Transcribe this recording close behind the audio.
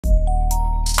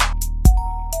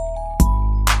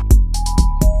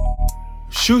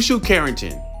Shu Shu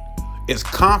Carrington is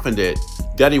confident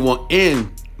that he will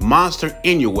end Monster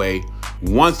Inoue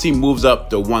once he moves up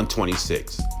to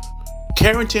 126.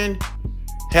 Carrington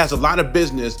has a lot of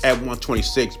business at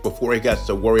 126 before he gets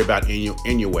to worry about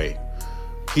Inoue.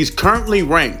 He's currently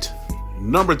ranked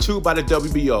number 2 by the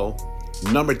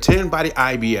WBO, number 10 by the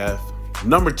IBF,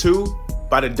 number 2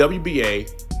 by the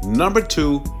WBA, number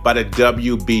 2 by the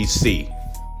WBC.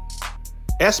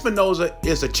 Espinoza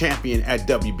is a champion at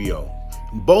WBO.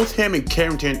 Both him and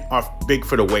Carrington are big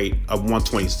for the weight of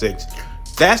 126.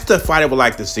 That's the fight I would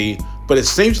like to see, but it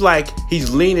seems like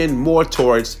he's leaning more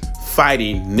towards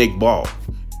fighting Nick Ball.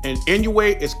 And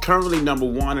Inoue is currently number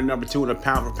 1 and number 2 in the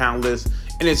pound for pound list,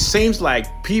 and it seems like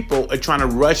people are trying to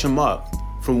rush him up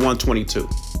from 122.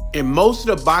 And most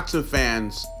of the boxing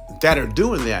fans that are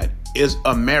doing that is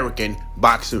American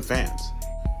boxing fans.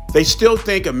 They still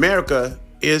think America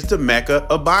is the mecca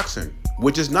of boxing,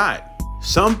 which is not.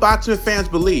 Some boxing fans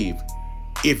believe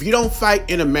if you don't fight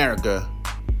in America,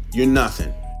 you're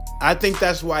nothing. I think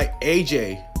that's why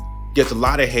AJ gets a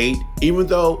lot of hate, even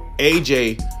though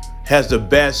AJ has the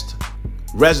best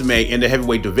resume in the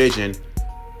heavyweight division.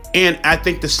 And I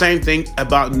think the same thing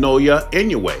about Naoya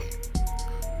Inoue.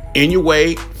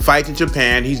 Inoue fights in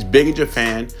Japan. He's big in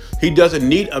Japan. He doesn't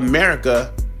need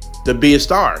America to be a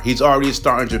star. He's already a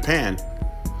star in Japan.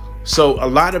 So a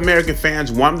lot of American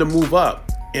fans want him to move up.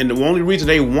 And the only reason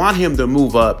they want him to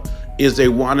move up is they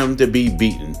want him to be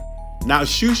beaten. Now,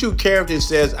 Shu Shu Carrington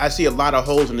says, I see a lot of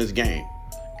holes in this game,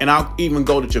 and I'll even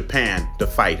go to Japan to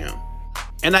fight him.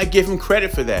 And I give him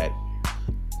credit for that.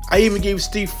 I even gave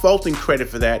Steve Fulton credit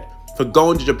for that, for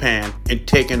going to Japan and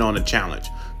taking on a challenge.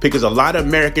 Because a lot of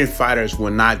American fighters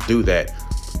will not do that.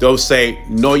 They'll say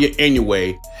Naoya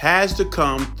Inoue has to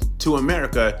come to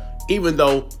America, even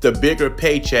though the bigger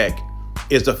paycheck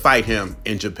is to fight him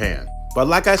in Japan. But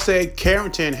like I said,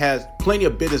 Carrington has plenty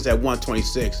of business at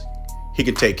 126 he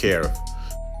can take care of.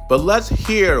 But let's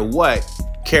hear what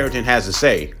Carrington has to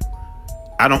say.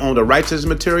 I don't own the rights to this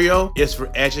material. It's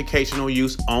for educational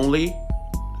use only,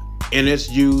 and it's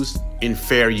used in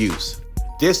fair use.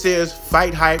 This is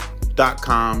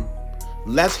FightHype.com.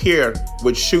 Let's hear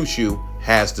what Shu Shu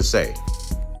has to say.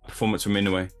 Performance from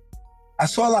Inoue. I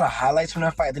saw a lot of highlights from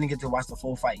that fight. I didn't get to watch the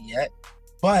full fight yet,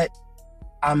 but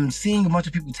I'm seeing a bunch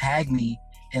of people tag me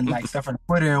and like stuff on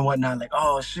Twitter and whatnot, like,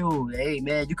 oh, Shu, hey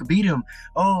man, you could beat him.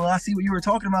 Oh, I see what you were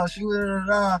talking about, Shu.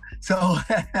 So,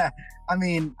 I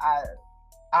mean,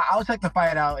 I'll check the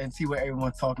fight out and see what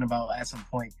everyone's talking about at some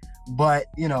point. But,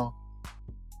 you know,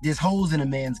 there's holes in a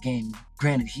man's game.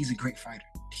 Granted, he's a great fighter.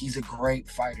 He's a great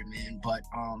fighter, man. But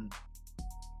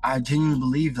I genuinely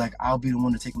believe like I'll be the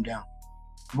one to take him down.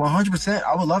 100%.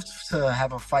 I would love to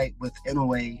have a fight with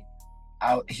Inoue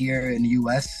out here in the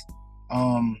U.S.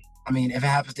 I mean, if it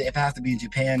has to be in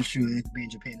Japan, sure, it could be in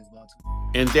Japan as well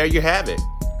too. And there you have it.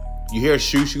 You hear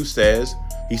Shu Shu says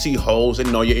he see holes in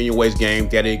Naoya Inoue's game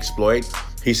that he exploit.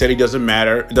 He said it doesn't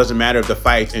matter. It doesn't matter if the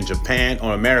fight's in Japan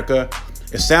or America.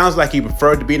 It sounds like he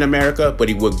preferred to be in America, but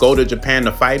he would go to Japan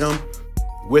to fight him.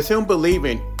 With him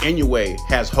believing Inoue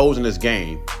has holes in his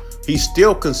game, he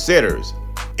still considers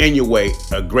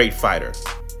Inoue a great fighter.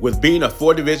 With being a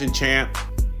 4-division champ,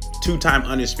 2-time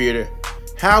undisputed,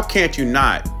 how can't you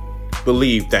not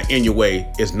believe that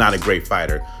Inoue is not a great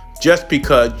fighter just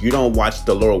because you don't watch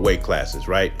the lower weight classes,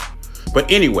 right?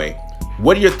 But anyway,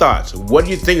 what are your thoughts? What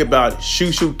do you think about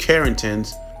Shu Shu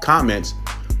Carrington's comments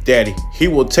that he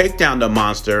will take down the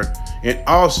monster and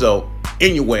also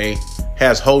Inoue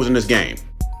has holes in his game?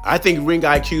 I think Ring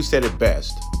IQ said it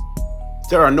best.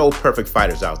 There are no perfect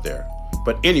fighters out there.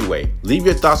 But anyway, leave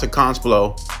your thoughts and comments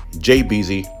below.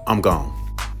 JBZ, I'm gone.